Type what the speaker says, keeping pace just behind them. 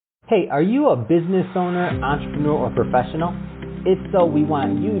Hey, are you a business owner, entrepreneur, or professional? If so, we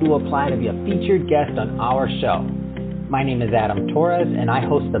want you to apply to be a featured guest on our show. My name is Adam Torres, and I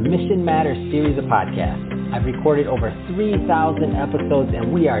host the Mission Matters series of podcasts. I've recorded over 3,000 episodes,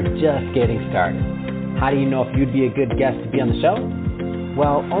 and we are just getting started. How do you know if you'd be a good guest to be on the show?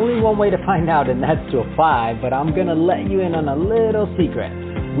 Well, only one way to find out, and that's to apply, but I'm going to let you in on a little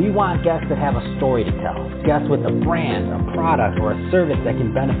secret. We want guests that have a story to tell, guests with a brand, a product, or a service that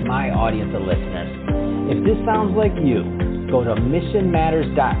can benefit my audience of listeners. If this sounds like you, go to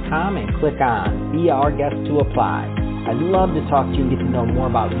missionmatters.com and click on Be Our Guest to apply. I'd love to talk to you and get to know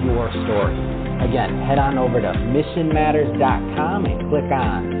more about your story. Again, head on over to missionmatters.com and click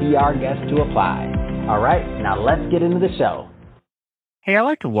on Be Our Guest to apply. All right, now let's get into the show. Hey, I'd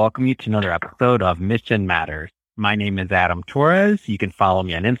like to welcome you to another episode of Mission Matters. My name is Adam Torres. You can follow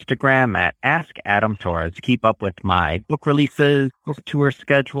me on Instagram at @AskAdamTorres. Keep up with my book releases, book tour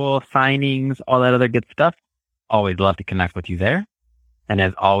schedule, signings, all that other good stuff. Always love to connect with you there. And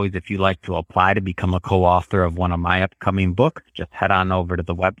as always, if you'd like to apply to become a co-author of one of my upcoming books, just head on over to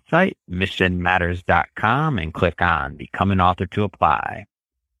the website, missionmatters.com, and click on Become an Author to apply.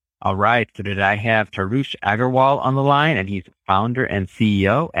 All right, so today I have Tarush Agarwal on the line, and he's founder and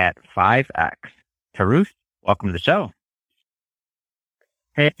CEO at 5X. Tarush, welcome to the show.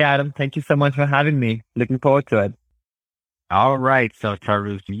 Hey, Adam. Thank you so much for having me. Looking forward to it. All right. So,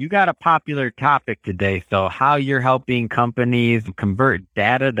 Tarush, you got a popular topic today. So how you're helping companies convert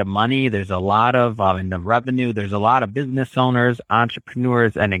data to money. There's a lot of, in the revenue, there's a lot of business owners,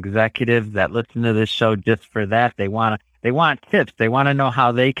 entrepreneurs, and executives that listen to this show just for that. They want tips. They want to know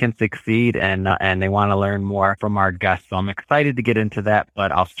how they can succeed, and they want to learn more from our guests. So I'm excited to get into that,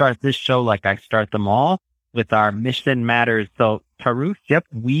 but I'll start this show like I start them all, with our Mission Matters. So Tarush,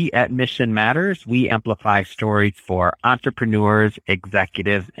 we at Mission Matters, we amplify stories for entrepreneurs,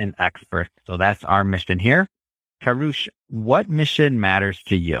 executives, and experts. So that's our mission here. Tarush, what mission matters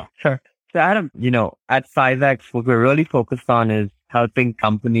to you? Sure. So Adam, at 5X, what we're really focused on is helping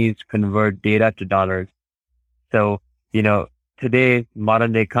companies convert data to dollars. So, today,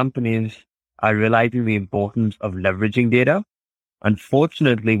 modern day companies are realizing the importance of leveraging data.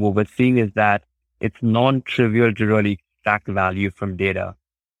 Unfortunately, what we're seeing is that it's non-trivial to really extract value from data.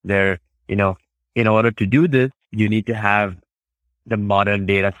 In order to do this, you need to have the modern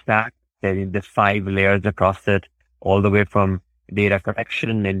data stack. There's 5 layers across it, all the way from data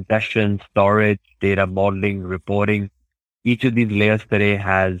collection, ingestion, storage, data modeling, reporting. Each of these layers today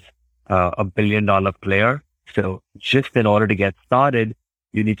has $1 billion player. So just in order to get started,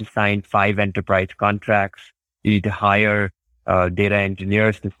 you need to sign 5 enterprise contracts. You need to hire data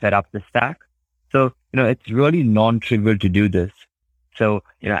engineers to set up the stack. So, it's really non-trivial to do this. So,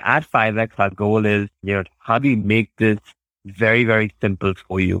 at 5X, our goal is, how do we make this very, very simple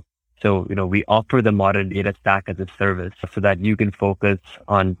for you? So, we offer the modern data stack as a service so that you can focus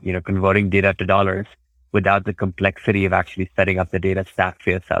on, converting data to dollars without the complexity of actually setting up the data stack for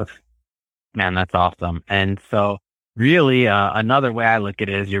yourself. Man, that's awesome. And so really, another way I look at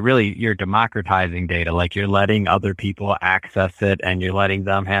it is you're democratizing data. Like you're letting other people access it and you're letting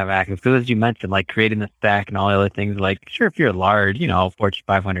them have access. So as you mentioned, like creating the stack and all the other things, like sure, if you're a large, Fortune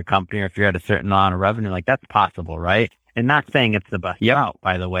 500 company, or if you're at a certain amount of revenue, like that's possible, right? And not saying it's the best route,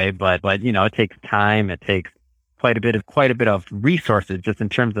 by the way, but it takes time. It takes quite a bit of resources just in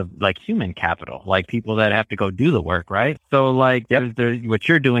terms of like human capital, like people that have to go do the work, right? So like what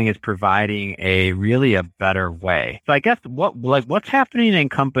you're doing is providing a better way. So I guess what's happening in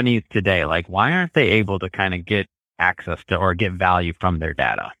companies today? Like why aren't they able to kind of get access to or get value from their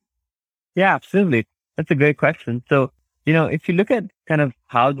data? Yeah, absolutely. That's a great question. So, if you look at kind of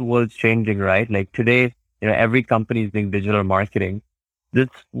how the world's changing, right? Like today, every company is doing digital marketing. This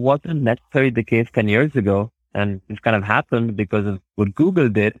wasn't necessarily the case 10 years ago. And this kind of happened because of what Google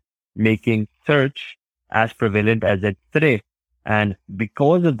did, making search as prevalent as it's today. And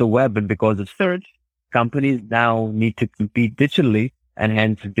because of the web and because of search, companies now need to compete digitally, and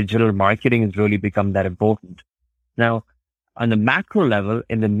hence digital marketing has really become that important. Now, on the macro level,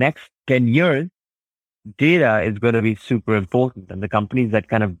 in the next 10 years, data is going to be super important. And the companies that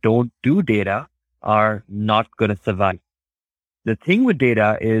kind of don't do data are not going to survive. The thing with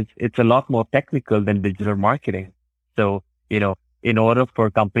data is it's a lot more technical than digital marketing. So, in order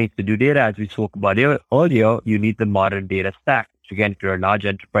for companies to do data, as we spoke about earlier, you need the modern data stack, which again, if you're a large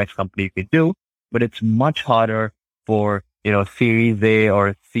enterprise company, you can do, but it's much harder for, Series A or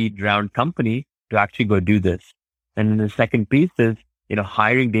a seed round company to actually go do this. And then the second piece is,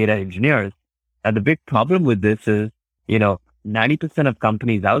 hiring data engineers. And the big problem with this is, 90% of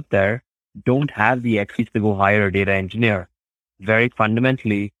companies out there don't have the expertise to go hire a data engineer. Very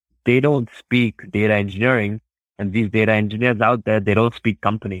fundamentally, they don't speak data engineering, and these data engineers out there, they don't speak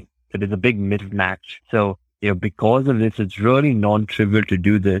company. So there's a big mismatch. So, because of this, it's really non-trivial to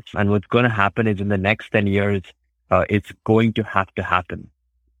do this. And what's going to happen is in the next 10 years, it's going to have to happen.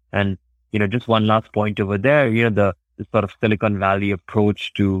 And, just one last point over there, the sort of Silicon Valley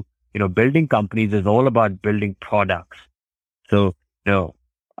approach to, building companies is all about building products. So,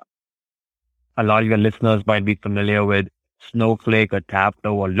 a lot of your listeners might be familiar with Snowflake or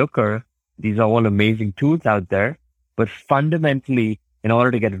Tableau or Looker. These are all amazing tools out there. But fundamentally, in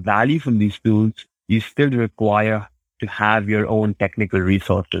order to get value from these tools, you still require to have your own technical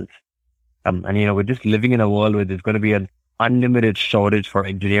resources. And, we're just living in a world where there's going to be an unlimited shortage for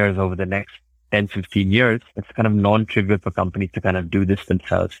engineers over the next 10, 15 years. It's kind of non-trivial for companies to kind of do this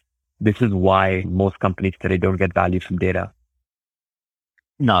themselves. This is why most companies today don't get value from data.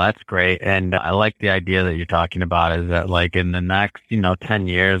 No, that's great. And I like the idea that you're talking about is that like in the next, 10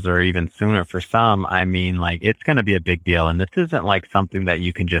 years or even sooner for some, I mean, like it's going to be a big deal. And this isn't like something that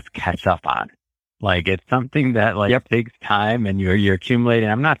you can just catch up on. Like it's something that like takes time and you're accumulating.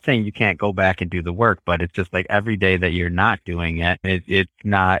 I'm not saying you can't go back and do the work, but it's just like every day that you're not doing it, it's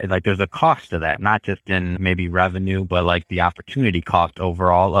not like there's a cost to that, not just in maybe revenue, but like the opportunity cost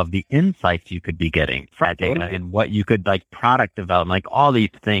overall of the insights you could be getting from that data and what you could like product development, like all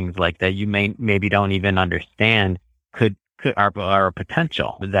these things like that you maybe don't even understand could are a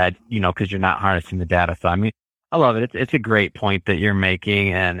potential that, because you're not harnessing the data. So I mean, I love it. It's a great point that you're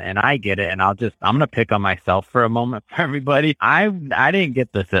making, and I get it. And I'm going to pick on myself for a moment for everybody. I didn't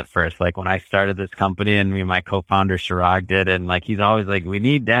get this at first. Like when I started this company and me and my co-founder Chirag did, and like he's always like, we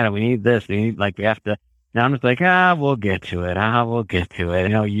need data, we need this, we have to. Now I'm just like, we'll get to it. We'll get to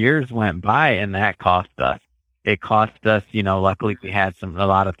it. Years went by and that cost us. It cost us, luckily we had a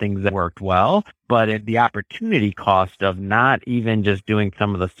lot of things that worked well, but the opportunity cost of not even just doing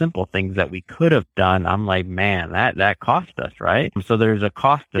some of the simple things that we could have done, I'm like, man, that cost us, right? So there's a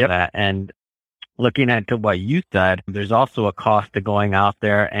cost to that. And looking at what you said, there's also a cost to going out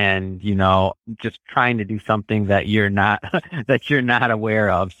there and, just trying to do something that you're not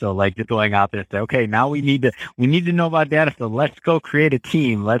aware of. So like just going out there and say, okay, now we need to know about data. So let's go create a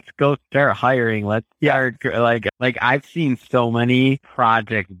team. Let's go start hiring. Let's start like I've seen so many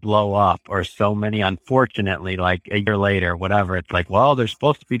projects blow up or so many, unfortunately, like a year later, whatever. It's like, well, they're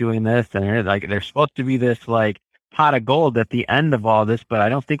supposed to be doing this and they're supposed to be this like pot of gold at the end of all this, but I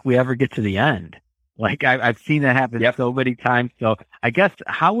don't think we ever get to the end. Like I've seen that happen so many times. So I guess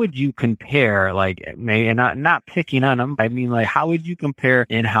how would you compare, like maybe not picking on them, I mean, like how would you compare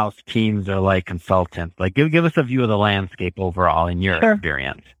in-house teams or like consultants? Like give us a view of the landscape overall in your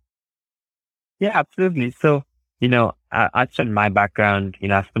experience. Yeah, absolutely. So, I spent my background,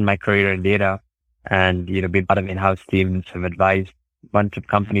 I spent my career in data and, been part of in-house teams, have advised a bunch of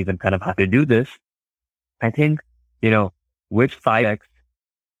companies on kind of how to do this. I think, with 5X,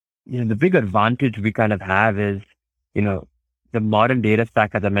 the big advantage we kind of have is, the modern data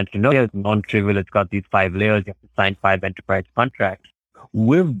stack, as I mentioned earlier, is non-trivial. It's got these 5 layers. You have to sign 5 enterprise contracts.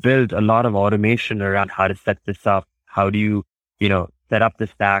 We've built a lot of automation around how to set this up. How do you, set up the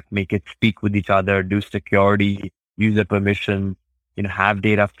stack, make it speak with each other, do security, user permission, have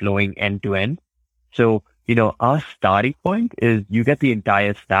data flowing end to end. So, our starting point is you get the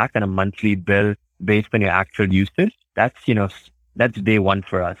entire stack and a monthly bill based on your actual usage. That's day one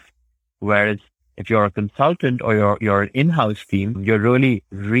for us. Whereas if you're a consultant or you're an in-house team, you're really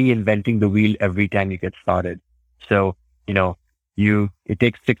reinventing the wheel every time you get started. So, it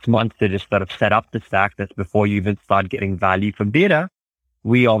takes 6 months to just sort of set up the stack. That's before you even start getting value from data.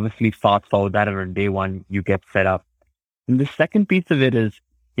 We obviously fast forward that, and on day one, you get set up. And the second piece of it is,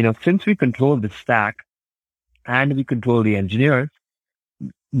 since we control the stack and we control the engineers,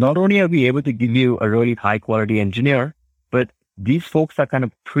 not only are we able to give you a really high quality engineer, but these folks are kind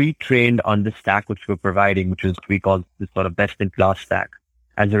of pre-trained on the stack which we're providing, which is we call this sort of best-in-class stack.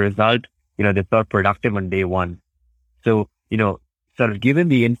 As a result, they're sort of productive on day one. So, sort of given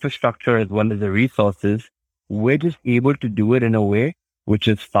the infrastructure as well as the resources, we're just able to do it in a way which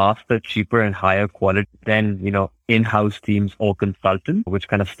is faster, cheaper, and higher quality than, in-house teams or consultants, which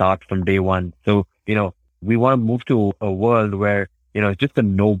kind of start from day one. So, we want to move to a world where, it's just a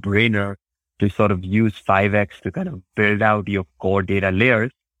no-brainer to sort of use 5X to kind of build out your core data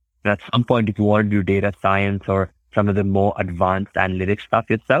layers. And at some point, if you want to do data science or some of the more advanced analytics stuff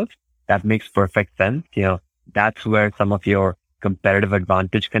yourself, that makes perfect sense. That's where some of your competitive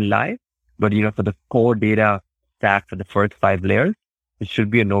advantage can lie. But, for the core data stack for the first 5 layers, it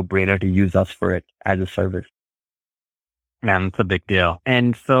should be a no-brainer to use us for it as a service. Man, it's a big deal.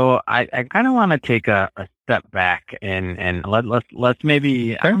 And so I kind of want to take a step back and let's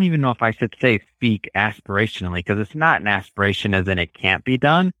maybe, I don't even know if I should say speak aspirationally, because it's not an aspiration as in it can't be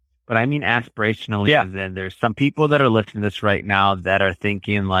done, but I mean aspirationally as in there's some people that are listening to this right now that are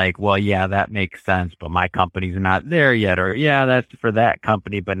thinking like, well, yeah, that makes sense, but my company's not there yet, or yeah, that's for that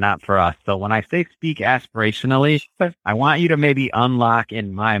company, but not for us. So when I say speak aspirationally, I want you to maybe unlock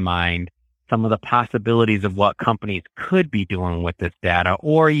in my mind some of the possibilities of what companies could be doing with this data,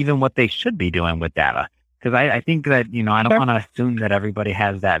 or even what they should be doing with data. Because I think that, I don't want to assume that everybody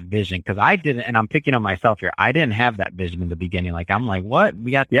has that vision, because I didn't, and I'm picking on myself here. I didn't have that vision in the beginning. Like, I'm like, what? We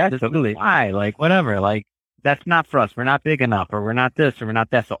got this, totally. why? Like, whatever. Like, that's not for us. We're not big enough, or we're not this, or we're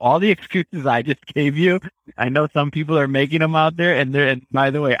not that. So all the excuses I just gave you, I know some people are making them out there. And by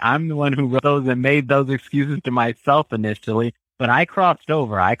the way, I'm the one who wrote those and made those excuses to myself initially. But I crossed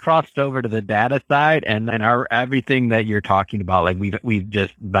over to the data side, and everything that you're talking about, like we've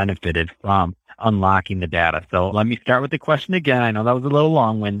just benefited from unlocking the data. So let me start with the question again. I know that was a little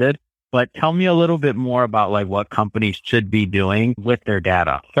long-winded, but tell me a little bit more about like what companies should be doing with their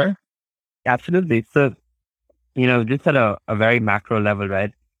data. Sure. Absolutely. So, just at a very macro level,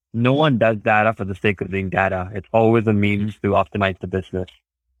 right? No one does data for the sake of doing data. It's always a means to optimize the business.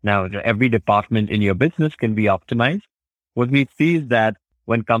 Now, every department in your business can be optimized. What we see is that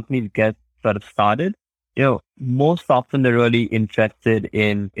when companies get sort of started, most often they're really interested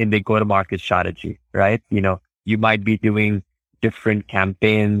in the go-to-market strategy, right? You might be doing different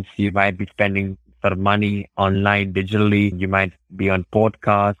campaigns. You might be spending sort of money online, digitally. You might be on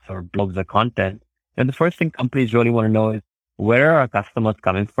podcasts or blogs or content. And the first thing companies really want to know is, where are our customers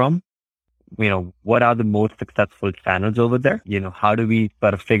coming from? What are the most successful channels over there? How do we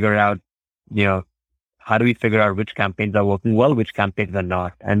sort of figure out, how do we figure out which campaigns are working well, which campaigns are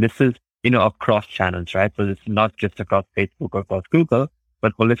not? And this is, across channels, right? So it's not just across Facebook or across Google,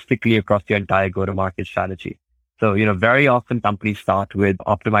 but holistically across your entire go-to-market strategy. So, very often companies start with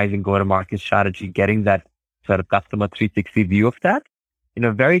optimizing go-to-market strategy, getting that sort of customer 360 view of that.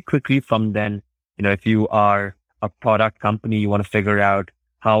 Very quickly from then, if you are a product company, you want to figure out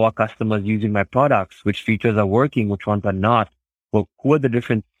how are customers using my products, which features are working, which ones are not. Well, who are the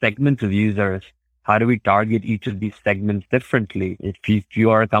different segments of users? How do we target each of these segments differently? If you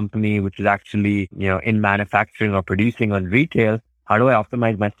are a company which is actually, in manufacturing or producing on retail, how do I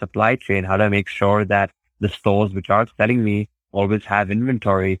optimize my supply chain? How do I make sure that the stores which are selling me always have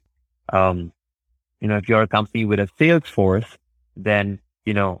inventory? If you're a company with a sales force, then,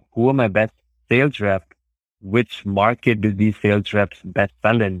 who are my best sales reps? Which market do these sales reps best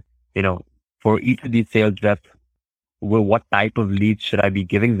sell in? For each of these sales reps, what type of leads should I be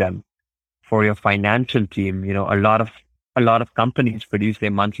giving them? For your financial team, a lot of companies produce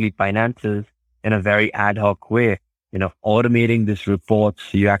their monthly finances in a very ad hoc way. Automating this report,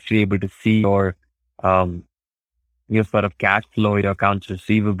 so you're actually able to see your sort of cash flow, your accounts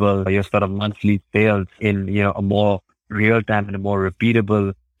receivable, your sort of monthly sales in a more real time and a more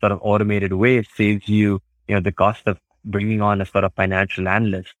repeatable sort of automated way saves you the cost of bringing on a sort of financial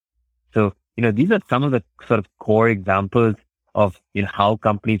analyst. So these are some of the sort of core examples of how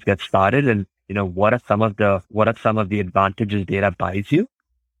companies get started, and what are some of the advantages data buys you.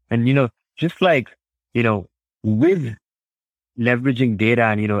 And just like with leveraging data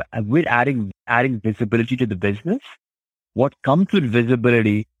and with adding visibility to the business, what comes with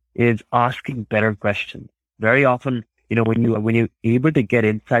visibility is asking better questions. Very often, when you're able to get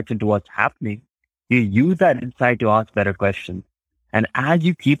insights into what's happening, you use that insight to ask better questions. And as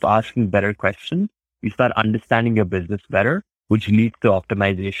you keep asking better questions, you start understanding your business better, which leads to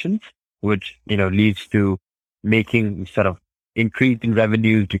optimizations, which, leads to making sort of increasing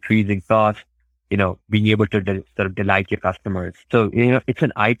revenues, decreasing costs, being able to sort of delight your customers. So, it's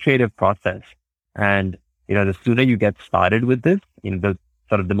an iterative process. And, the sooner you get started with this,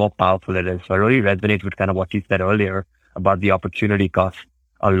 the more powerful it is. So I really resonate with kind of what you said earlier about the opportunity cost,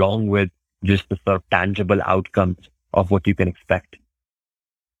 along with just the sort of tangible outcomes of what you can expect.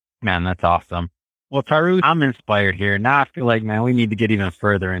 Man, that's awesome. Well, Taru, I'm inspired here. Now I feel like, man, we need to get even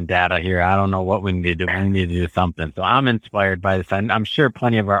further in data here. I don't know what we need to do. We need to do something. So I'm inspired by this. And I'm sure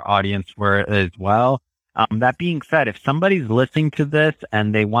plenty of our audience were as well. That being said, if somebody's listening to this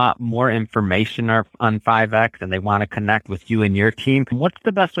and they want more information on 5X and they want to connect with you and your team, what's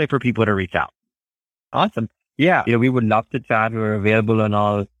the best way for people to reach out? Awesome. Yeah, we would love to chat. We're available on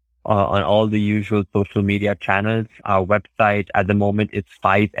all the usual social media channels. Our website at the moment is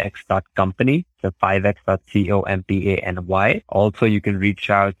 5x.company. So 5x.company. Also, you can reach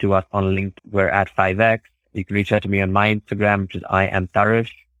out to us on LinkedIn. We're at 5x. You can reach out to me on my Instagram, which is I am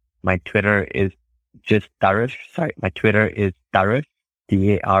Tarish. My Twitter is just Tarish. Sorry, my Twitter is Tarish,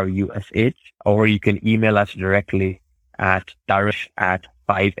 Darush, or you can email us directly at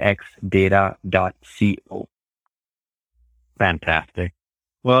darush@5xdata.co. Fantastic.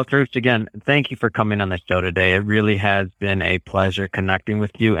 Well, Tarush, again, thank you for coming on the show today. It really has been a pleasure connecting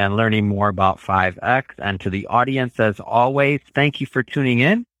with you and learning more about 5X. And to the audience, as always, thank you for tuning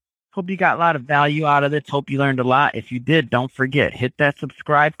in. Hope you got a lot of value out of this. Hope you learned a lot. If you did, don't forget, hit that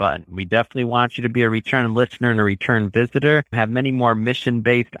subscribe button. We definitely want you to be a return listener and a return visitor. We have many more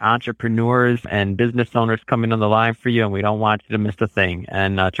mission-based entrepreneurs and business owners coming on the line for you, and we don't want you to miss a thing.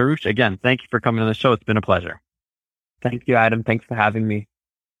 And Tarush, again, thank you for coming on the show. It's been a pleasure. Thank you, Adam. Thanks for having me.